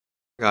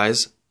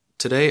Guys,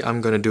 today I'm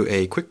going to do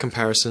a quick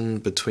comparison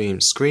between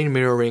screen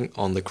mirroring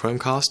on the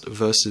Chromecast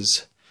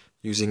versus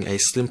using a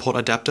Slimport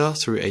adapter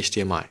through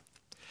HDMI.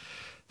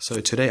 So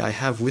today I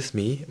have with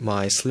me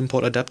my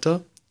Slimport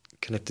adapter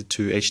connected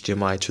to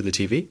HDMI to the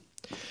TV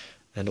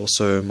and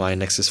also my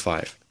Nexus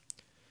 5.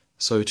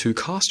 So to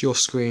cast your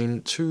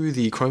screen to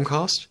the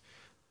Chromecast,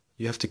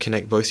 you have to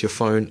connect both your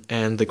phone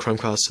and the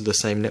Chromecast to the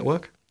same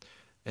network,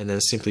 and then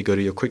simply go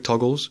to your quick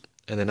toggles,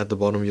 and then at the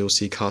bottom you'll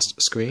see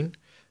cast screen.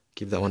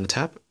 Give that one a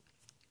tap,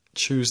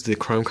 choose the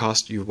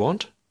Chromecast you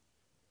want,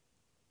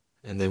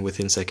 and then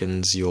within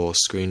seconds your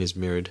screen is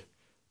mirrored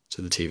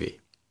to the TV.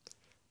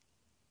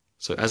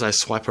 So as I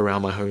swipe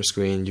around my home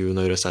screen, you'll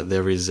notice that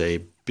there is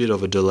a bit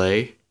of a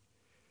delay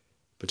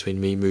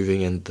between me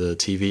moving and the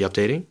TV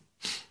updating,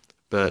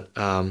 but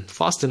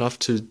fast enough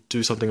to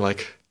do something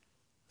like,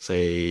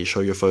 say, show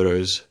your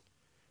photos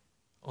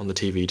on the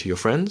TV to your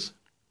friends.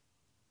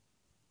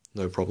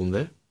 No problem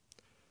there.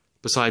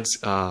 Besides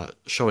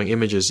showing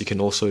images, you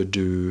can also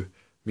do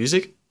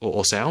music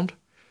or sound.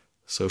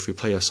 So if we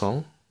play a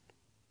song,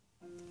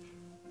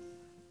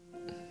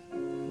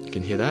 you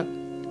can hear that.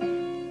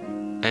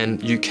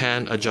 And you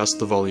can adjust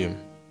the volume.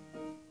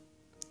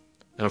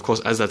 And of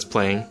course, as that's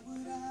playing,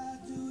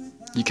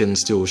 you can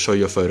still show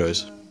your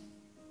photos.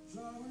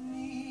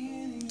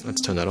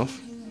 Let's turn that off.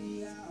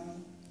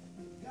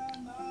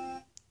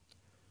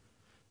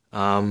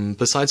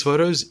 Besides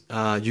photos,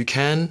 you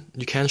can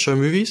show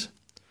movies.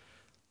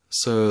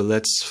 So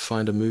let's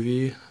find a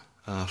movie,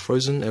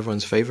 Frozen,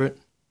 everyone's favorite.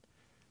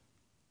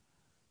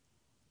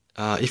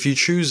 If you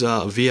choose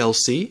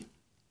VLC,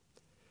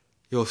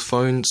 your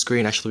phone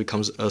screen actually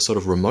becomes a sort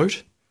of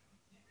remote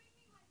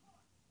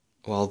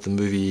while the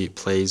movie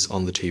plays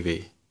on the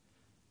TV.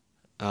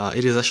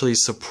 It is actually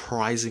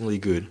surprisingly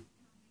good.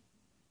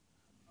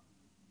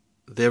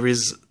 There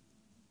is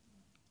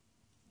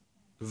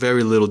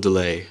very little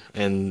delay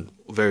and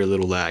very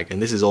little lag, and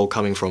this is all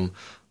coming from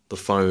the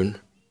phone.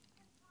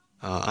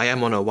 I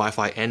am on a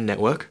Wi-Fi N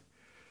network.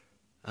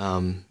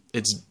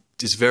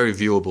 It's very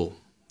viewable,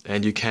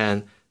 and you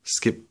can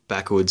skip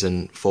backwards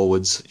and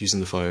forwards using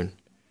the phone.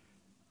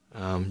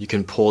 You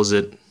can pause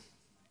it.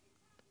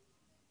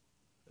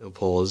 It'll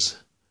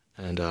pause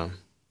and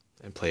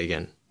play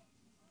again.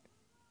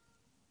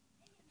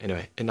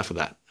 Anyway, enough of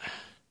that.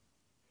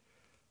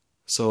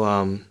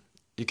 So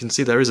you can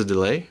see there is a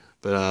delay,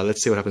 but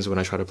let's see what happens when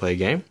I try to play a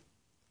game.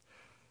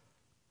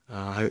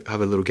 I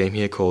have a little game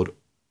here called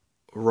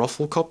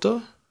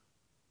Rafflecopter.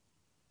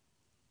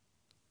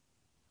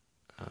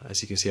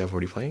 As you can see, I'm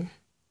already playing,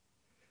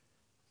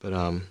 but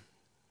we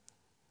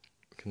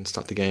can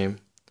start the game.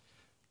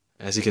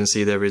 As you can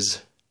see, there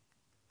is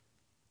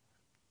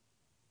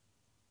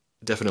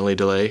definitely a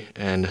delay,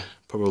 and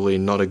probably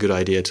not a good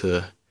idea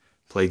to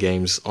play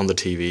games on the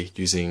TV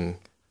using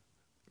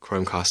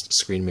Chromecast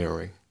screen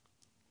mirroring.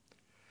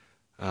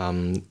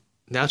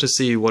 Now to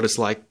see what it's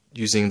like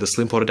using the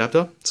Slimport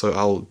adapter, so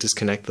I'll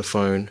disconnect the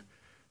phone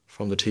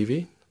from the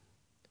TV.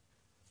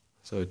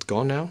 So it's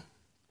gone now,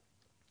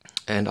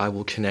 and I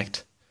will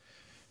connect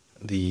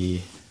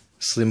the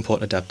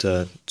Slimport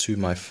adapter to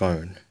my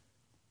phone.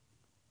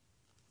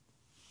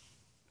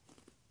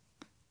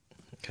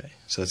 Okay,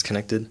 so it's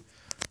connected.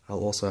 I'll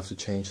also have to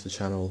change the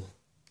channel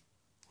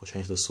or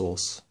change the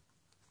source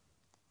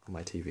on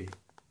my TV.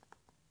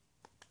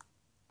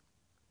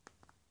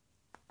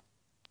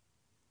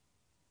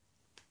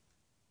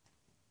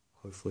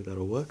 Hopefully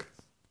that'll work.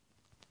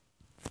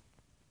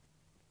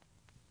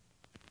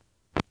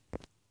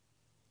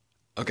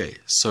 Okay,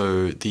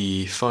 so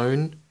the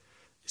phone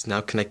is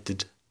now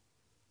connected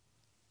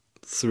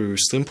through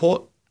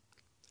Slimport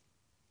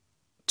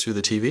to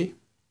the TV.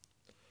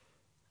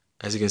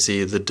 As you can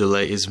see, the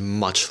delay is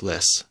much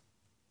less.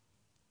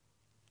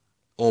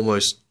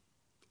 Almost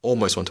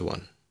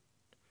 1-to-1.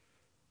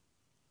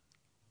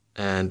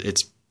 And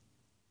it's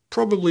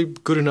probably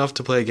good enough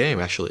to play a game,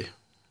 actually.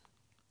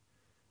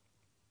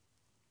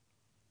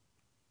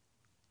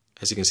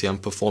 As you can see, I'm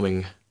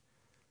performing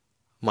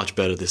much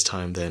better this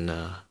time than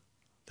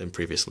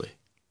previously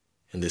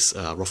in this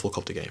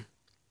Rafflecopter game.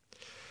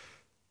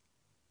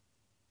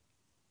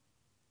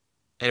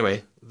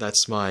 Anyway,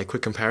 that's my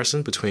quick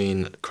comparison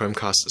between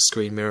Chromecast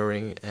screen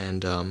mirroring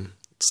and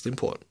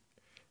Slimport.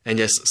 And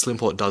yes,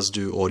 Slimport does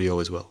do audio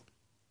as well.